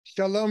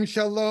Shalom,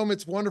 shalom.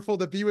 It's wonderful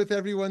to be with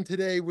everyone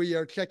today. We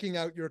are checking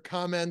out your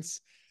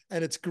comments,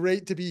 and it's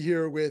great to be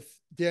here with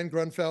Dan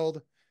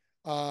Grunfeld,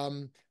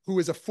 who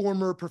is a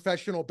former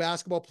professional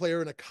basketball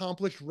player, an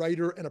accomplished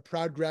writer, and a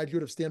proud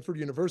graduate of Stanford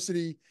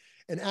University,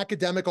 an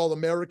academic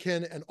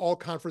All-American and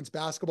All-Conference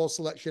basketball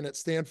selection at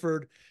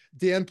Stanford.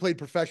 Dan played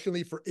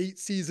professionally for 8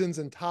 seasons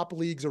in top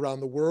leagues around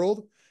the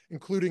world,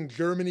 including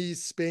Germany,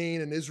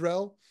 Spain, and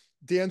Israel.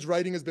 Dan's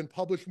writing has been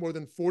published more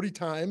than 40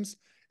 times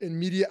in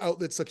media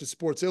outlets such as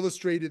Sports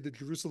Illustrated, the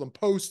Jerusalem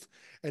Post,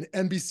 and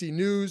NBC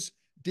News.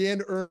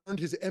 Dan earned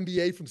his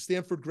MBA from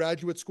Stanford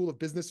Graduate School of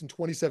Business in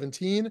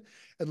 2017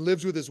 and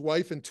lives with his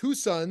wife and 2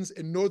 sons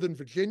in Northern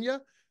Virginia,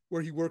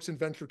 where he works in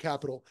venture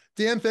capital.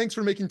 Dan, thanks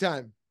for making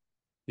time.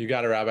 You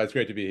got it, Rabbi. It's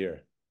great to be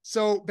here.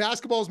 So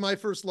basketball is my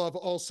first love.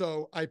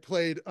 Also, I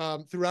played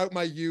throughout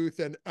my youth,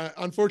 and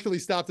unfortunately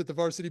stopped at the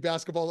varsity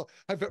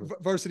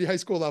high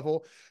school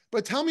level.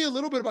 But tell me a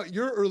little bit about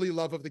your early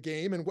love of the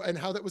game and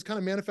how that was kind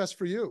of manifest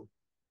for you.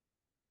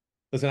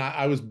 Listen,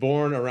 I was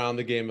born around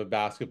the game of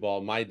basketball.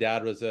 My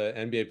dad was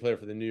an NBA player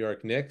for the New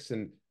York Knicks,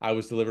 and I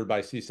was delivered by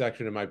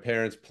C-section, and my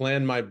parents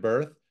planned my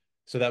birth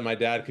so that my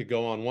dad could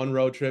go on one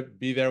road trip,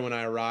 be there when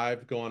I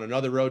arrived, go on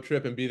another road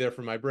trip, and be there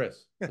for my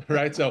bris.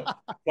 Right? So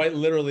quite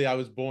literally, I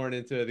was born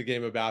into the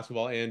game of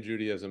basketball and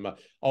Judaism.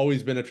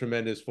 Always been a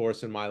tremendous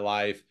force in my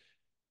life.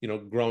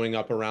 Growing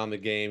up around the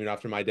game,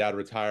 after my dad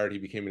retired, he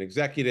became an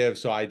executive.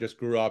 So I just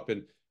grew up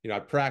and,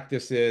 at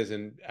practices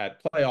and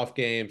at playoff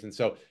games. And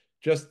so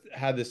just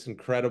had this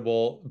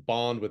incredible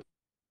bond with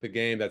the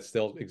game that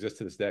still exists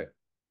to this day.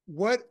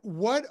 What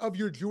of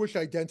your Jewish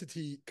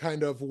identity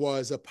kind of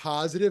was a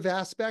positive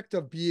aspect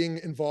of being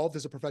involved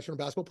as a professional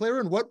basketball player,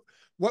 and what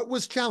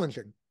was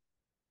challenging?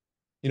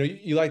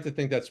 You like to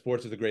think that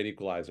sports is a great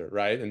equalizer,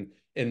 right? And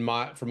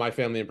for my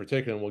family in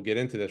particular, and we'll get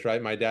into this,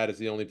 right? My dad is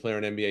the only player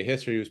in NBA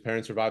history whose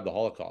parents survived the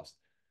Holocaust.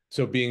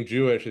 So being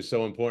Jewish is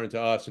so important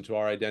to us and to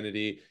our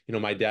identity.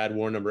 My dad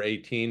wore number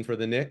 18 for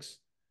the Knicks,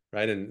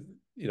 right? And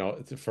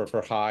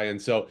for high.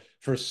 And so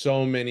for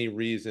so many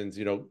reasons,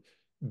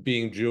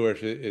 being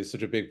Jewish is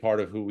such a big part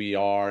of who we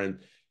are. And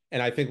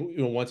I think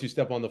once you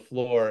step on the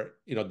floor,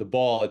 the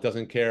ball, it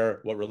doesn't care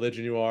what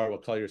religion you are,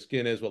 what color your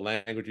skin is, what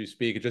language you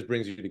speak, it just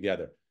brings you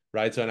together.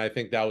 Right. So, and I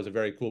think that was a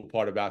very cool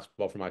part of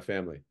basketball for my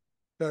family.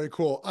 Very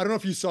cool. I don't know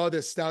if you saw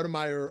this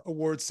Stoudemire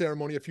Awards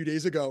ceremony a few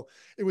days ago.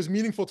 It was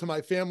meaningful to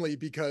my family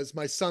because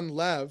my son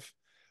Lev,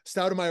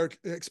 Stoudemire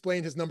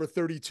explained his number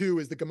 32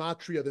 is the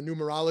gematria, the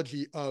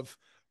numerology of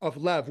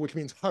Lev, which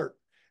means heart.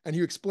 And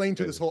he explained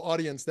to this whole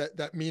audience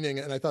that meaning,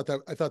 and I thought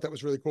that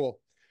was really cool.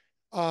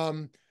 Tell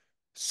me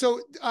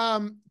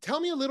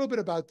a little bit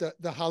about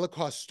the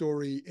Holocaust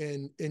story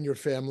in your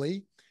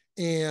family,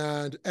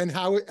 and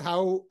how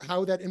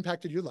that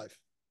impacted your life.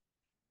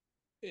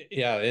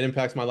 Yeah, it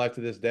impacts my life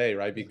to this day,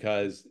 right?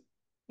 Because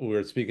we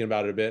were speaking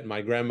about it a bit.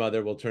 My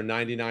grandmother will turn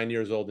 99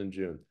 years old in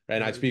June, right?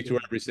 And I speak to her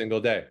every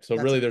single day. So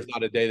really, there's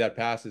not a day that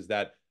passes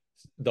that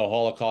the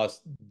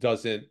Holocaust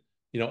doesn't,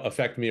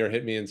 affect me or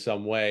hit me in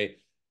some way.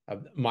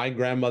 My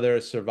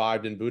grandmother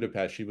survived in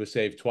Budapest. She was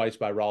saved twice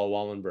by Raoul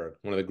Wallenberg,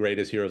 one of the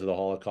greatest heroes of the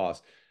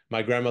Holocaust.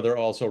 My grandmother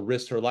also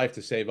risked her life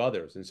to save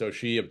others. And so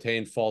she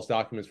obtained false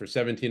documents for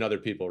 17 other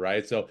people,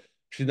 right? So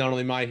she's not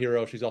only my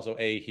hero, she's also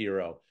a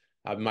hero.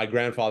 My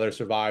grandfather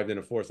survived in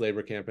a forced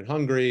labor camp in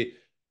Hungary.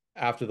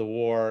 After the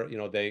war,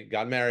 they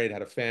got married,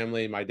 had a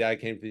family. My dad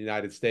came to the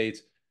United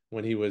States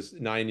when he was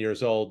 9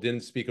 years old,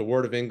 didn't speak a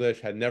word of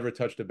English, had never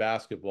touched a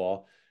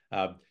basketball.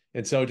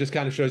 And so it just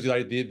kind of shows you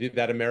like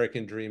that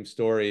American dream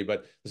story.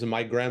 But listen,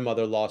 my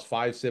grandmother lost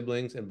 5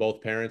 siblings and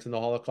both parents in the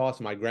Holocaust.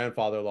 My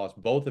grandfather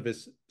lost both of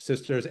his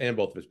sisters and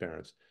both of his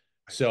parents.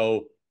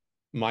 So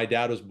my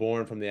dad was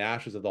born from the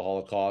ashes of the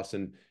Holocaust.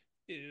 And,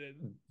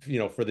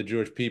 for the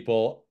Jewish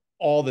people,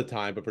 all the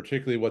time, but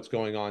particularly what's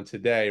going on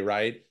today,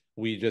 right?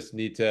 We just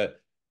need to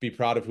be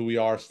proud of who we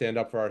are, stand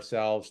up for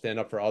ourselves, stand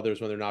up for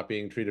others when they're not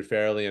being treated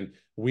fairly. And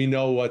we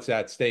know what's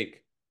at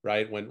stake,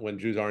 right? When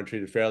Jews aren't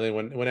treated fairly,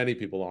 when any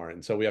people aren't.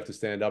 And so we have to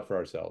stand up for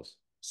ourselves.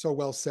 So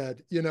well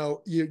said.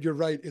 You're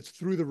right. It's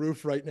through the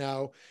roof right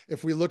now.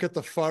 If we look at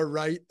the far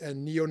right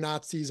and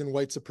neo-Nazis and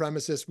white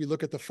supremacists, we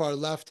look at the far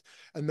left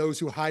and those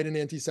who hide in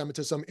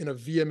anti-Semitism in a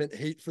vehement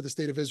hate for the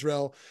state of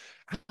Israel.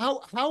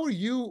 How are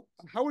you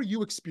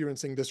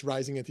experiencing this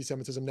rising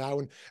anti-Semitism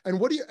now? And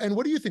what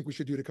do you think we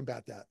should do to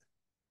combat that?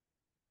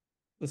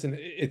 Listen,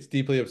 it's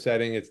deeply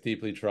upsetting. It's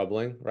deeply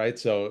troubling, right?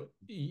 So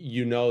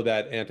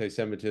that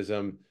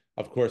anti-Semitism,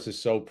 of course, is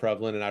so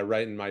prevalent. And I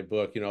write in my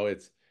book,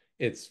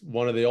 it's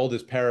one of the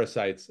oldest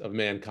parasites of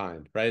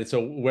mankind, right? And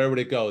so where would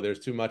it go? There's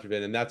too much of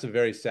it. And that's a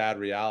very sad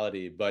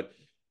reality. But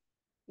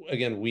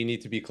again, we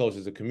need to be close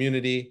as a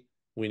community.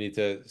 We need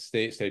to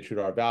stay true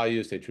to our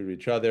values, stay true to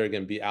each other,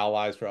 again, be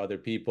allies for other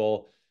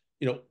people.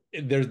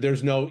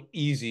 There's no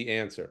easy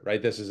answer, right?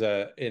 This is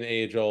an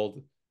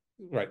age-old,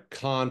 right,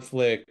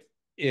 conflict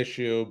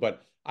issue,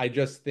 but I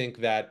just think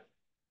that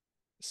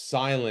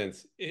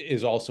silence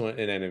is also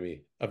an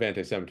enemy of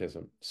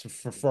anti-Semitism. So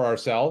for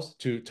ourselves,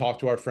 to talk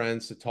to our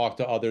friends, to talk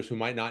to others who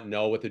might not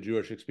know what the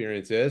Jewish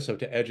experience is, so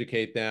to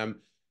educate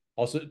them,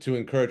 also to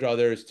encourage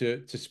others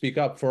to speak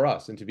up for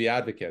us and to be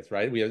advocates,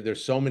 right?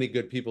 There's so many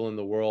good people in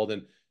the world,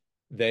 and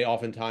they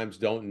oftentimes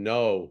don't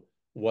know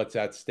what's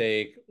at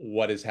stake,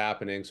 what is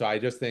happening. So I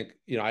just think,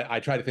 I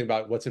try to think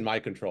about what's in my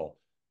control,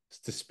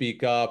 to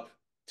speak up,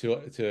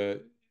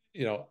 to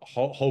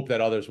hope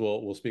that others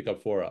will speak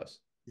up for us.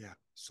 Yeah,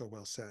 so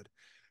well said.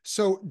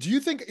 So do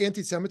you think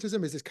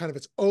anti-Semitism is this kind of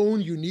its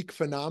own unique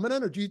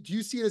phenomenon, or do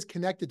you see it as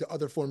connected to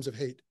other forms of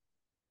hate?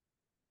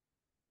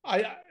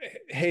 I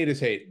hate is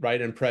hate,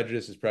 right? And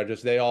prejudice is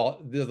prejudice.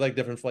 There's like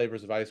different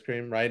flavors of ice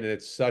cream, right? And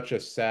it's such a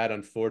sad,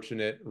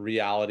 unfortunate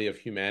reality of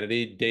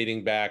humanity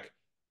dating back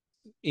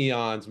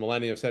eons,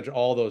 millennia, century,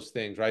 all those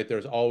things, right?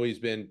 There's always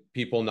been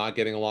people not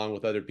getting along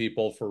with other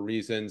people for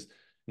reasons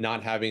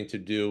not having to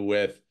do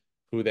with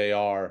who they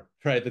are,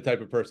 right? The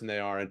type of person they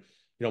are. And,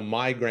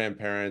 my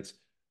grandparents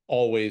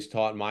always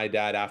taught my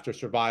dad, after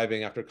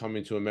surviving, after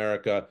coming to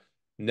America,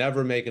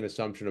 never make an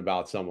assumption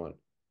about someone.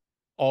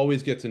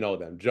 Always get to know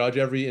them. Judge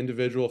every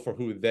individual for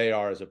who they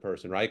are as a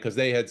person, right? Because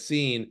they had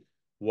seen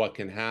what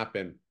can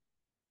happen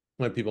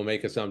when people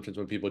make assumptions,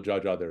 when people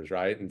judge others,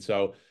 right? And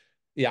so,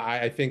 yeah,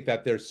 I think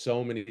that there's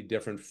so many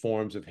different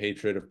forms of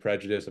hatred, of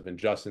prejudice, of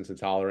injustice,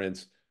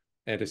 intolerance.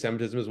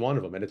 Anti-Semitism is one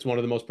of them, and it's one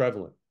of the most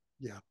prevalent.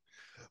 Yeah.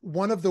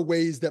 One of the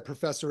ways that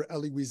Professor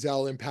Elie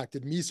Wiesel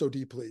impacted me so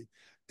deeply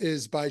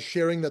is by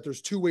sharing that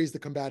there's two ways to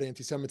combat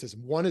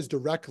anti-Semitism. One is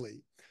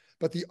directly,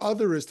 but the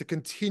other is to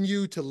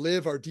continue to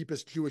live our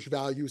deepest Jewish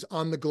values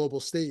on the global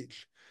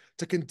stage,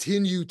 to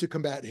continue to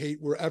combat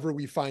hate wherever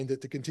we find it,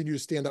 to continue to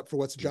stand up for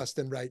what's just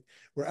and right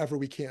wherever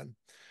we can.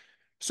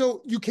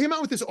 So you came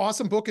out with this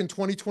awesome book in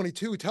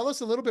 2022. Tell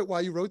us a little bit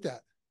why you wrote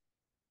that.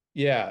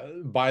 Yeah,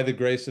 By the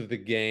Grace of the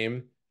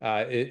Game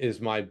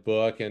is my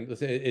book, and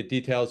it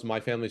details my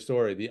family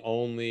story, the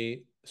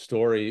only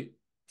story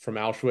from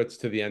Auschwitz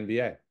to the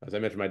NBA. As I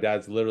mentioned, my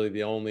dad's literally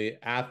the only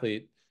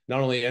athlete, not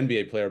only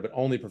NBA player, but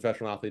only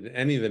professional athlete in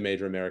any of the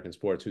major American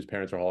sports whose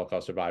parents are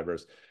Holocaust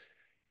survivors.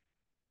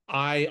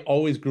 I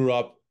always grew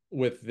up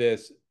with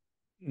this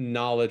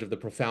knowledge of the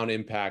profound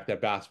impact that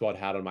basketball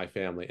had on my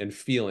family and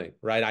feeling,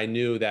 right? I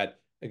knew that,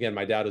 again,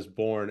 my dad was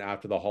born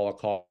after the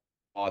Holocaust,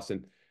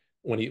 and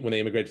when they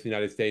immigrated to the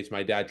United States,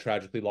 my dad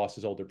tragically lost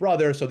his older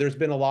brother. So there's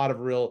been a lot of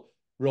real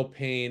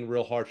pain,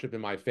 real hardship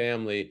in my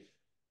family.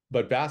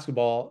 But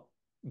basketball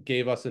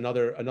gave us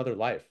another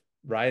life,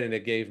 right? And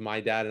it gave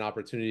my dad an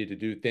opportunity to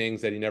do things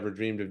that he never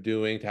dreamed of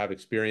doing, to have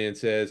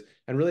experiences,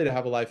 and really to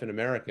have a life in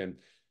America.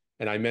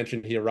 And I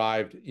mentioned he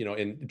arrived,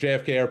 in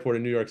JFK Airport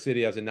in New York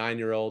City as a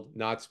 9-year-old,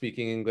 not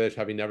speaking English,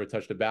 having never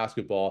touched a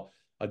basketball.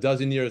 A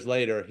dozen years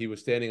later, he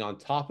was standing on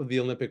top of the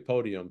Olympic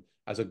podium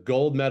as a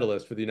gold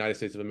medalist for the United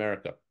States of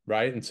America,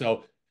 right? And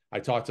so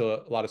I talked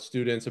to a lot of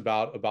students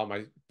about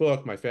my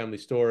book, my family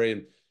story,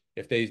 and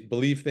if they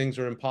believe things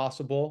are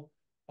impossible,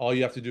 all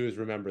you have to do is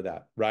remember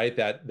that, right?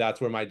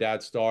 That's where my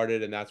dad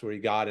started, and that's where he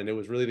got, and it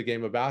was really the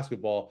game of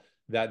basketball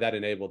that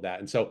enabled that.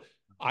 And so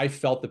I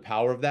felt the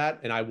power of that,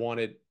 and I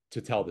wanted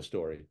to tell the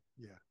story.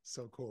 Yeah,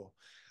 so cool.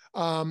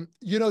 So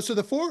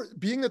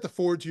being that the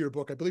forward to your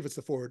book, I believe it's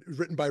the forward,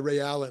 written by Ray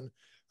Allen,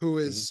 who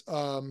is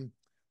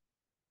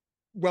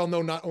well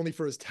known not only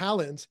for his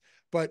talent,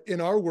 but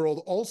in our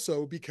world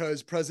also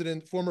because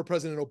former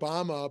President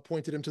Obama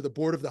appointed him to the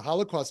board of the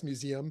Holocaust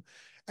Museum.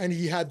 And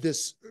he had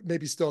this,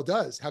 maybe still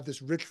does, have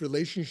this rich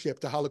relationship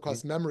to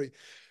Holocaust memory.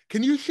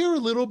 Can you share a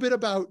little bit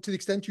about, to the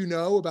extent you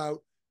know,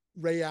 about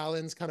Ray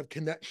Allen's kind of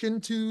connection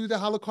to the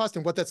Holocaust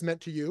and what that's meant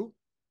to you?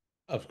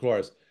 Of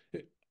course.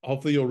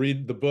 Hopefully you'll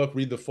read the book,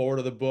 read the forward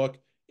of the book.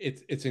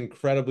 It's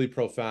incredibly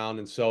profound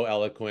and so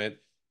eloquent.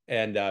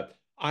 And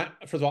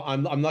first of all,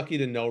 I'm lucky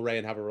to know Ray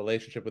and have a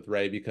relationship with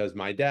Ray because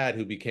my dad,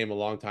 who became a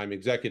longtime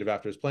executive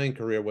after his playing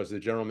career, was the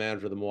general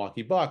manager of the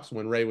Milwaukee Bucks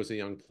when Ray was a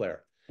young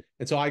player.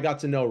 And so I got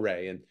to know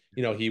Ray, and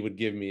he would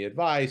give me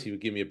advice. He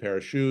would give me a pair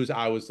of shoes.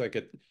 I was like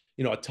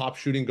a top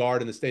shooting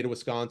guard in the state of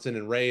Wisconsin,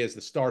 and Ray is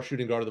the star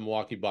shooting guard of the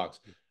Milwaukee Bucks.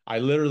 I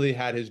literally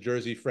had his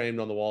jersey framed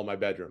on the wall in my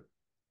bedroom,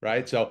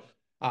 right? So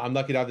I'm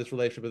lucky to have this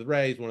relationship with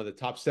Ray. He's one of the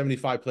top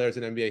 75 players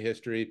in NBA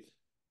history.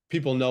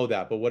 People know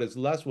that. But what is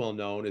less well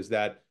known is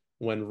that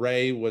when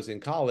Ray was in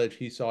college,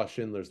 he saw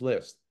Schindler's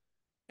List.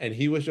 And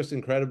he was just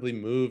incredibly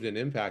moved and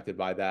impacted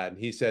by that. And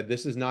he said,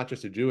 this is not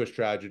just a Jewish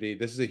tragedy.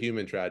 This is a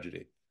human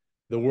tragedy.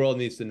 The world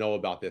needs to know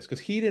about this because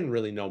he didn't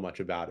really know much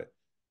about it.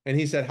 And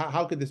he said,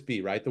 how could this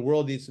be, right? The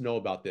world needs to know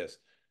about this.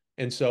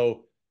 And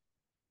so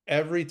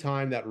every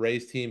time that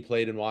Ray's team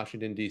played in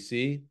Washington,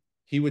 D.C.,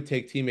 he would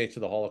take teammates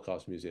to the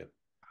Holocaust Museum.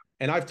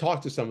 And I've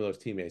talked to some of those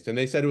teammates, and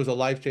they said it was a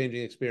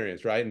life-changing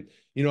experience, right? And,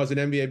 as an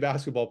NBA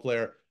basketball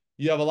player,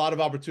 you have a lot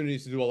of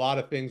opportunities to do a lot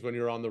of things when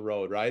you're on the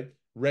road, right?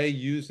 Ray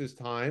used his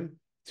time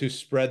to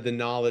spread the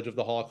knowledge of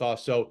the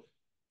Holocaust. So,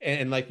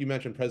 and like you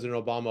mentioned,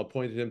 President Obama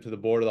appointed him to the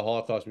board of the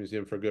Holocaust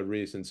Museum for good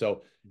reason.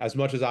 So as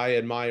much as I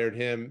admired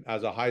him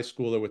as a high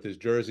schooler with his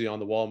jersey on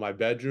the wall in my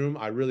bedroom,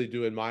 I really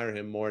do admire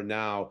him more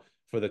now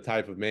for the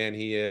type of man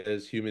he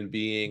is, human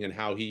being, and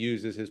how he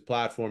uses his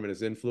platform and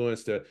his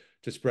influence to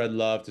spread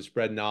love, to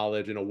spread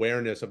knowledge and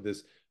awareness of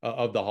this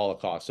of the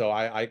Holocaust. So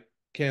I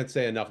can't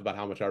say enough about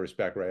how much I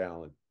respect Ray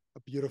Allen.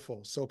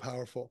 Beautiful, so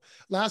powerful.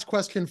 Last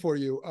question for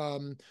you.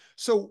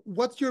 So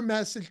what's your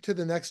message to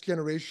the next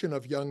generation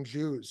of young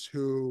Jews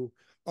who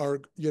are,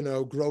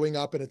 growing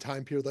up in a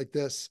time period like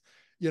this?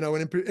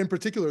 And in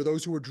particular,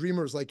 those who were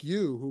dreamers like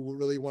you, who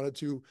really wanted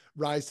to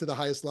rise to the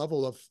highest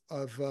level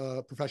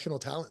of professional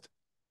talent.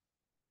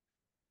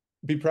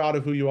 Be proud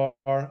of who you are,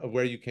 of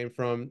where you came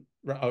from,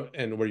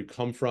 and where you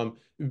come from.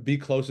 Be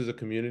close as a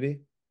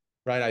community,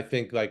 right? I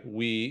think like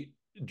we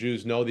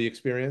Jews know the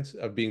experience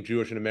of being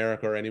Jewish in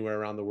America or anywhere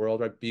around the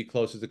world, right? Be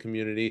close as a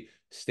community,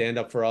 stand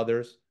up for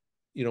others,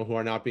 who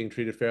are not being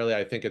treated fairly.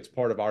 I think it's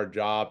part of our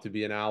job to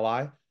be an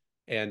ally.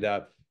 And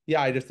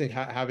yeah, I just think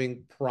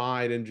having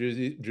pride in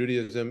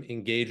Judaism,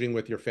 engaging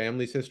with your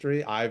family's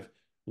history. I've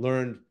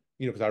learned,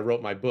 because I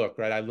wrote my book,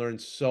 right? I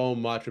learned so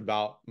much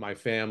about my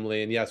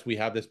family. And yes, we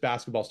have this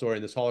basketball story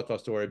and this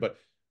Holocaust story, but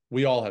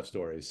we all have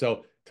stories.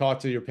 So talk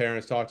to your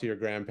parents, talk to your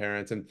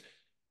grandparents. And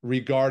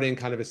regarding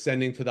kind of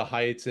ascending to the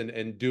heights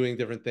and doing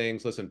different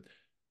things, listen,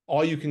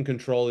 all you can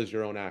control is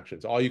your own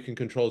actions. All you can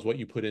control is what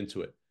you put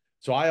into it.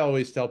 So I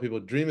always tell people,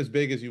 dream as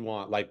big as you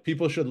want. Like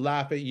people should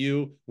laugh at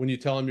you when you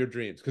tell them your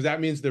dreams, because that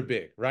means they're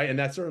big, right? And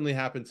that certainly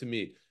happened to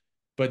me.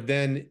 But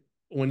then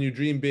when you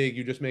dream big,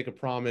 you just make a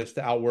promise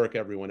to outwork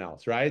everyone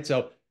else, right?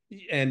 So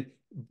and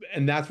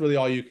and that's really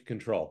all you can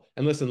control.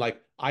 And listen,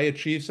 like I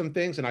achieved some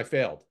things and I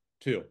failed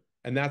too.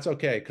 And that's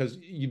okay, because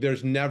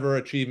there's never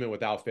achievement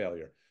without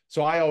failure.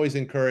 So I always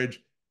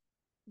encourage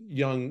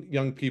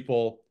young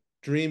people,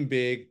 dream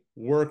big,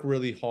 work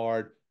really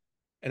hard,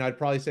 and I'd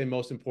probably say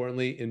most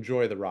importantly,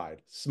 enjoy the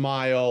ride.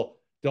 Smile,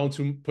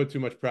 don't put too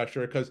much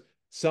pressure, because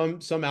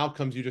some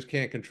outcomes you just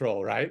can't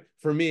control, right?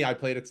 For me, I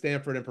played at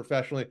Stanford and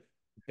professionally.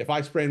 If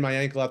I sprained my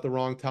ankle at the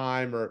wrong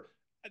time, or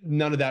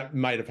none of that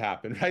might have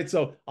happened, right?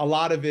 So a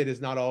lot of it is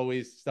not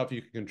always stuff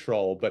you can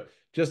control, but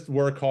just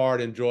work hard,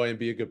 enjoy, and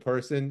be a good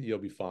person. You'll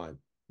be fine.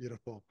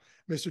 Beautiful.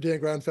 Mr. Dan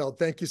Grunfeld,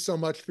 thank you so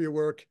much for your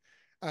work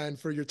and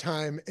for your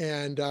time.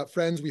 And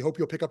friends, we hope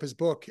you'll pick up his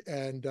book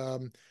and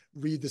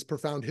read this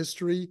profound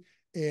history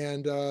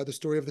and the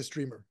story of this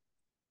dreamer.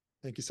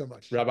 Thank you so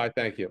much. Rabbi,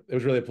 thank you. It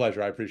was really a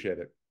pleasure. I appreciate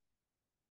it.